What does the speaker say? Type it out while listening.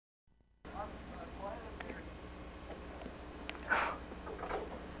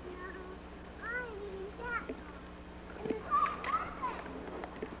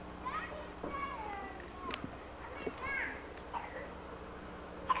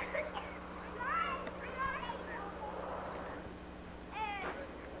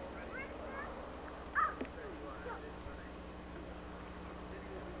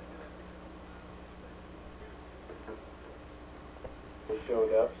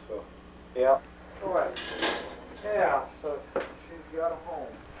showed up, so. Yeah. What? Yeah, so she's got a home.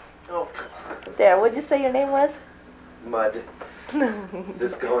 Oh. There, what'd you say your name was? Mud. Is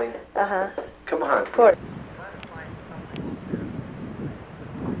this going? Uh-huh. Come on. Of course.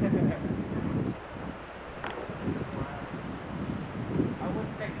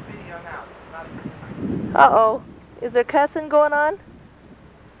 Uh-oh. Is there cussing going on?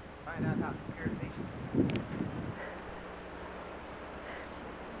 Find out how irritation.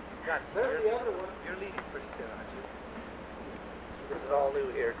 There's the other one. You're leaving pretty soon, aren't you? This is all new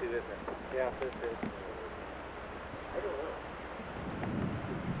here too, isn't it? Yeah, this is. I don't know. It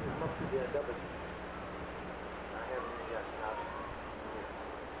must be a double. I haven't even got out.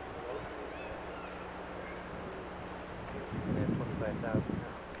 We have 25,000 now.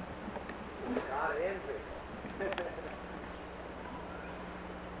 Got it in here.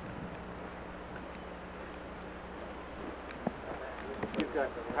 You've got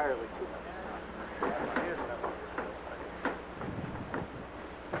entirely too much stuff. Here's another.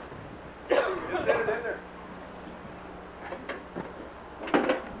 Just get it in there.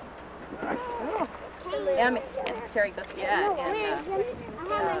 Terry goes, yeah,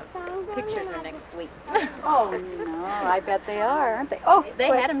 and pictures are next week. Oh, no, I bet they are, aren't they? Oh, They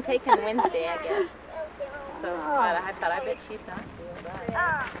had them taken Wednesday, I guess. So I thought, I bet she's not doing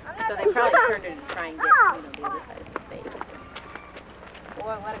right. So they probably turned her to try and get, the other side of the face.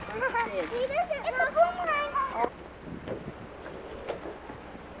 Boy, what a great kid. It's a boomerang.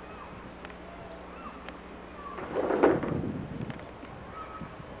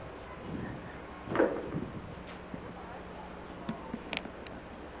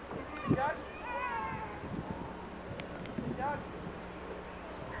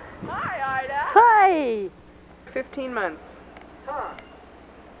 Hi, Ida. Hi! 15 months. Huh.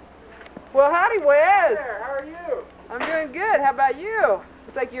 Well, howdy, Wes. There, how are you? I'm doing good. How about you?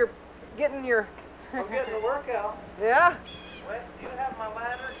 It's like you're getting your... I'm getting a workout. Yeah? Wes, do you have my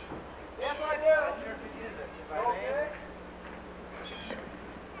ladder? Yes, I do. I sure could use it. If I may.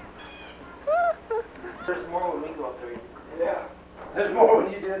 There's more when we go up there. Yeah. There's more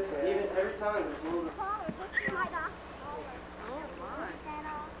when you do it. Even every time there's a little...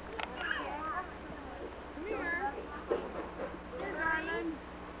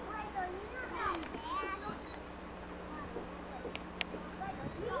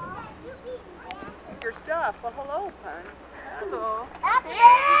 Your stuff. Well, hello, Pun. Hello.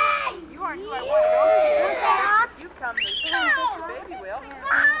 Hey! You aren't who I wanted over here. If you come, the baby will.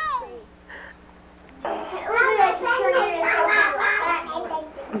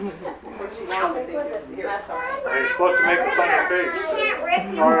 What she wants to do here. That's all right. You're supposed to make a funny face.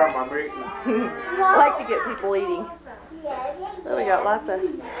 Sorry, I'm eating. I like to get people eating. Oh, we got lots of...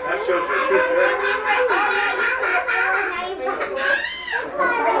 That shows your tooth She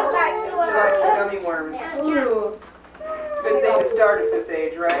likes the gummy worms. It's a good thing to start at this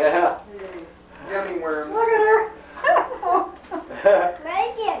age, right? Yeah. Gummy worms. Look at her.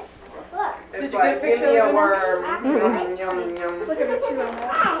 Megan, look. It's like, give me a worm. Yum, yum, yum. Look at her too.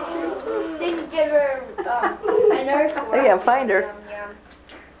 Then you give her a nurse. I can't find her.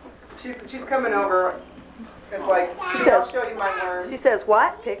 She's coming over. It's like, She I'll says- show you my worms. She says,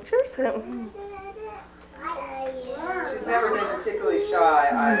 what? Pictures? She's never been particularly shy,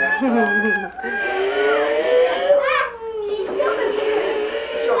 Ida. So.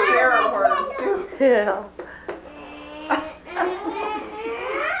 She'll share her worms, too. Yeah.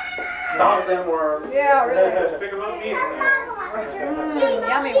 Stop them worms. Yeah, really. Pick them up and eat them.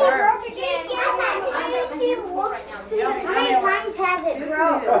 Yummy worms. How many times has it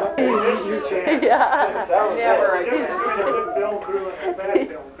grown? This is your chance. Yeah. That was Never it. again. Good film crew and bad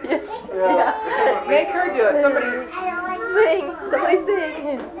film crew. Yeah. Make her do it. Somebody, Sing. Somebody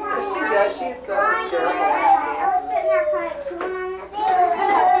sing. she does. She's the sheriff.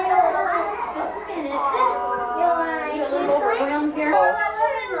 Overwhelmed here?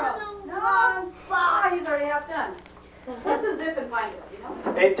 He's already half done. What's a zip and find it, you know?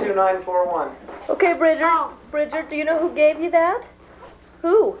 82941. Okay, Bridger, do you know who gave you that?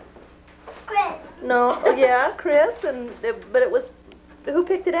 Who? Chris. No, oh, yeah, Chris, but it was, who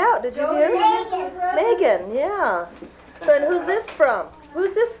picked it out? Did you hear? Megan. Megan, yeah. So, and who's this from?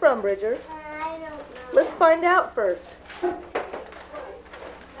 Who's this from, Bridger? I don't know. Let's find out first.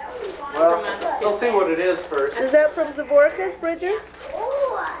 Well, we'll see what it is first. Is that from Zavorkas, Bridger?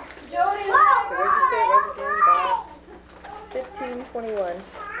 Ooh. Jody. What did you say it was again, Bob? 1521.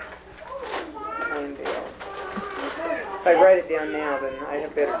 Glendale. If I write it down now, then I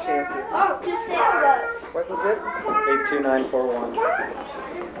have better chances. Oh, just say it. What's the zip? 82941.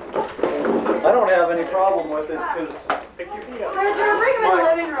 I don't have any problem with it because Pick your feet up. Bridger, bring him in the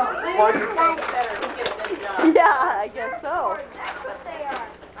living room. Mark, Yeah, I guess so.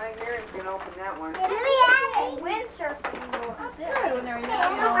 I hear he's gonna open that one. That's good when they're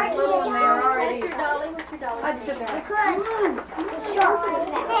little and they're already. What's your dolly? What's your dolly? I'd sit there.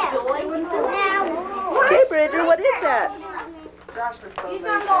 Okay, Bridger, what is that? Josh was so He's laid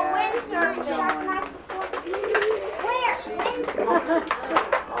gonna go back. windsurfing.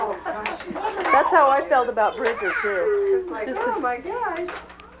 Oh gosh, she's That's how I felt about Bridger, too. it's like, oh my gosh.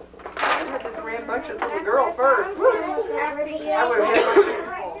 I had this rambunctious little girl first. I would have hit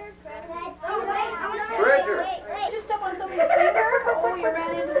my Bridger. Did you step on somebody's finger? Oh, you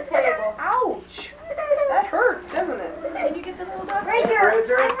ran into the table. Ouch! That hurts, doesn't it? Did you get the little dog? Bridger,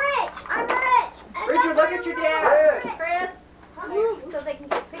 I'm rich. I'm rich. Bridger, look at your dad. Chris. So they can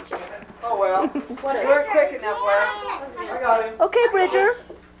get pictures. Oh well. What You is weren't quick enough, Wes. I got him. Okay, Bridger.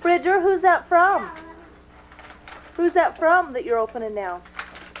 Bridger, who's that from? Who's that from that you're opening now?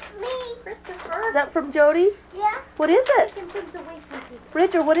 Me. Christopher. Is that from Jody? Yeah. What is it? Can put the away from people.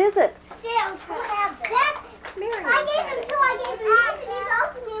 Bridger, what is it? That's Miriam. I gave him two. I gave Anthony the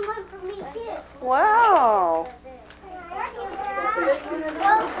opening one for me too. Wow.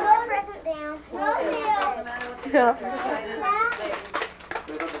 Go press it down. No pills. Yeah.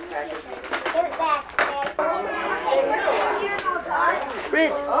 Give it back.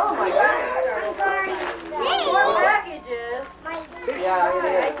 Bridge. Oh my goodness. More packages. Yeah, it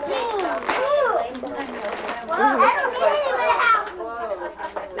is.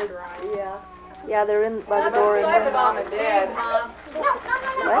 Yeah. Yeah, they're in by the door in excited there. about Mom and Dad. Mom.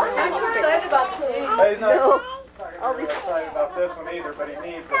 What? I'm excited about the tea. He's not No. All these. excited about this one either, but he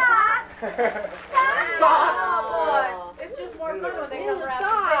needs it. Oh, boy. It's just more fun when they come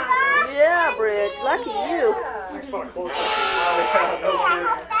around. Yeah, Bridge. Lucky you. Just put a close look.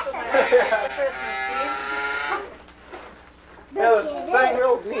 That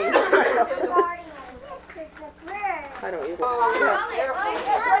thrills me. I don't either.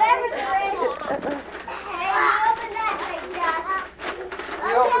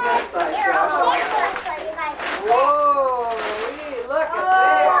 You open that side, Josh. Whoa, look at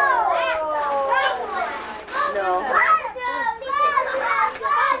No. that.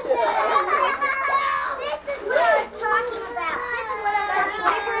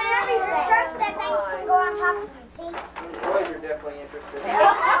 Boys are definitely interested.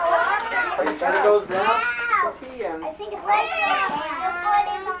 Are you trying to go down? Tea and I think it's like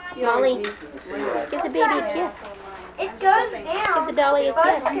Molly, give the baby a kiss. it goes down. Give the dolly a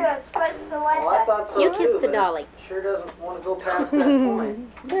Supposed kiss. to. It's supposed to let Well, I thought so You too, kiss the but dolly. it sure doesn't want to go past that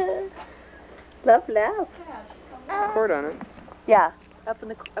point. Love, love. cord on it. Yeah, up in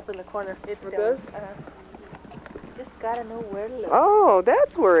the corner. It's It does? Just gotta know where to look. Oh,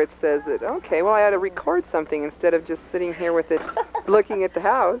 that's where it says it. Okay, well I had to record something instead of just sitting here with it looking at the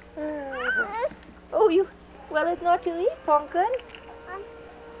house. Oh, well, it's not too eat, Pumpkin.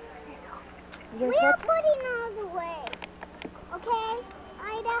 We are putting all the way. Okay?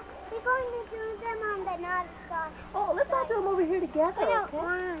 Ida, we're going to do them on the north side. Oh, let's all do them over here together, I don't okay?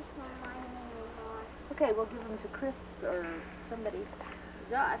 want mine anymore. Okay, we'll give them to Chris or somebody.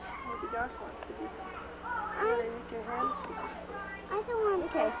 Josh. Maybe Josh wants to do something. You want to lift your hands? I don't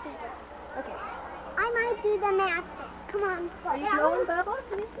want to Okay. do it. Okay. I might do them after. Come on. Are you blowing bubbles?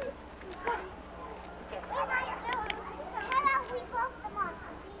 Can you see? How about we both them on?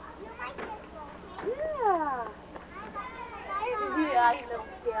 You like this one, okay? Yeah. Yeah, you little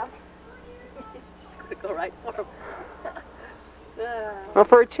scamp. Just gonna go right for him. Well,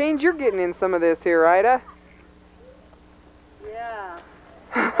 for a change, you're getting in some of this here, Ida. Yeah.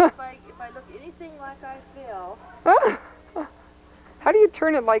 if I look anything like I feel. How do you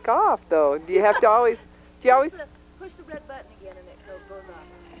turn it like off, though? Do you have to always? Do you always Push the red button again and it goes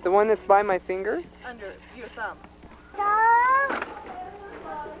on. the one that's by my finger? Under your thumb. Go.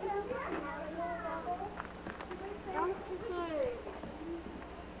 Don't you dare.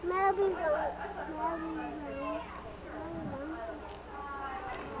 Maybe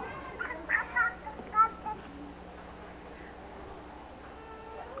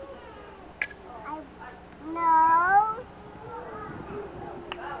No.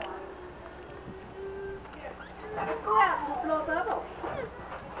 Blow a bubble.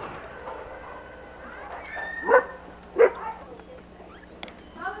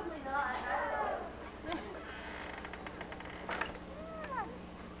 Probably not.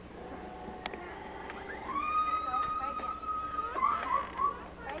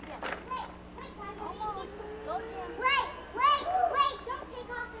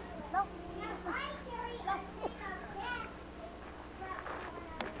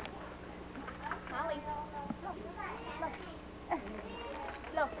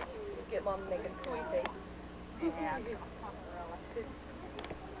 at Mom making sweet face. Yeah. You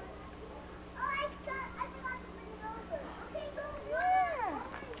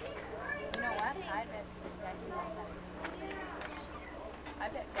know what? I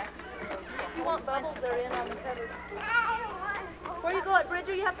bet Jackie. If you want bubbles, they're in on the cupboard. Where you going,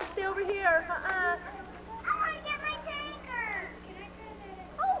 Bridger? You have to stay over here. I want to get my tanker.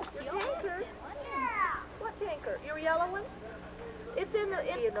 Oh, your tanker? Yeah. What tanker? Your yellow one? It's in the...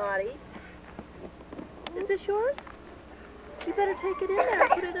 You naughty. Is this yours? You better take it in there and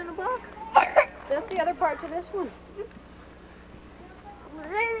put it in a box. That's the other part to this one.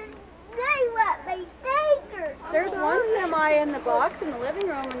 They want my tanker. There's one semi in the box in the living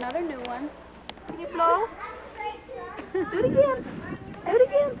room, another new one. Can you blow? Do it again. Do it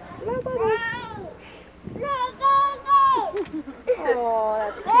again. Blow bubbles. Oh,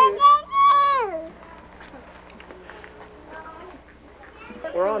 that's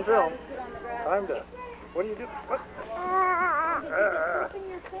cute. We're on film. Time to. What do you do?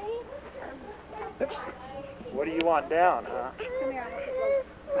 What do you want down, huh? Come here.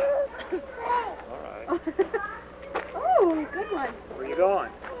 All right. Oh, good one. Where you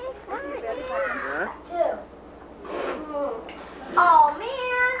going? Huh? Oh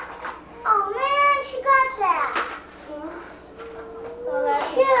man! Oh man, she got that!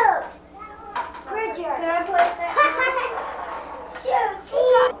 Shoot! Bridger! Can I play that? Shoot! She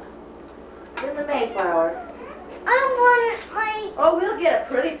got In the Mayflower. I want my... Oh, we'll get a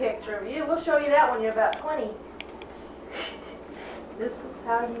pretty picture of you. We'll show you that when you're about 20. This is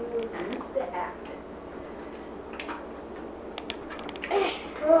how you used to act.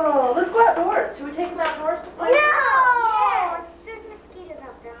 Oh, let's go outdoors. Should we take them outdoors to play? No! There's mosquitoes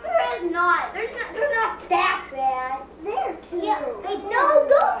out there. There is not. They're not that bad. They're too. Yeah. No,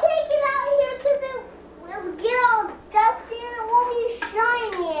 don't take it out here because it will get all dusty and it won't be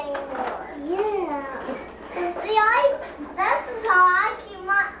shiny anymore. Yeah. See, that's how I keep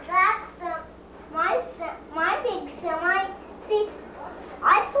my big semi. See,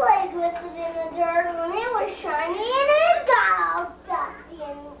 I played with it in the dirt when it was shiny and it got all dusty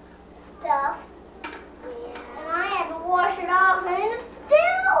and stuff. Yeah. And I had to wash it off and it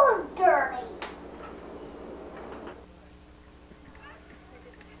still was dirty.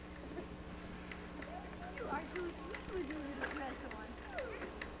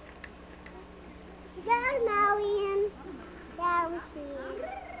 Down Maui down here.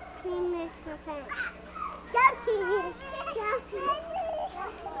 Clean this fence. Down here. Down here.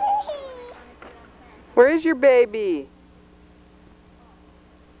 Where is your baby?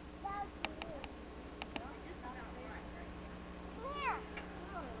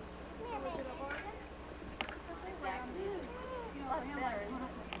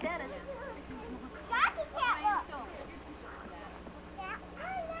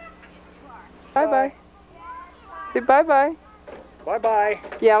 Bye-bye. Say bye-bye. Bye-bye.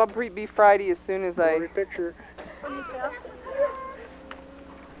 Yeah, it'll be Friday as soon as I... Picture. Well,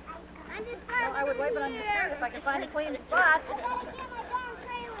 I would wipe it on your shirt if I could find a clean spot.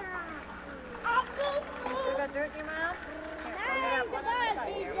 You got dirt in your mouth?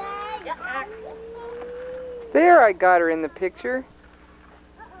 There, I got her in the picture.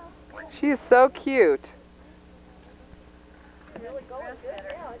 She is so cute. Really going good.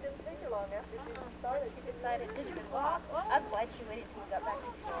 Yeah, it didn't take her long after she started. She decided, did you walk? Otherwise, she waited till we got back to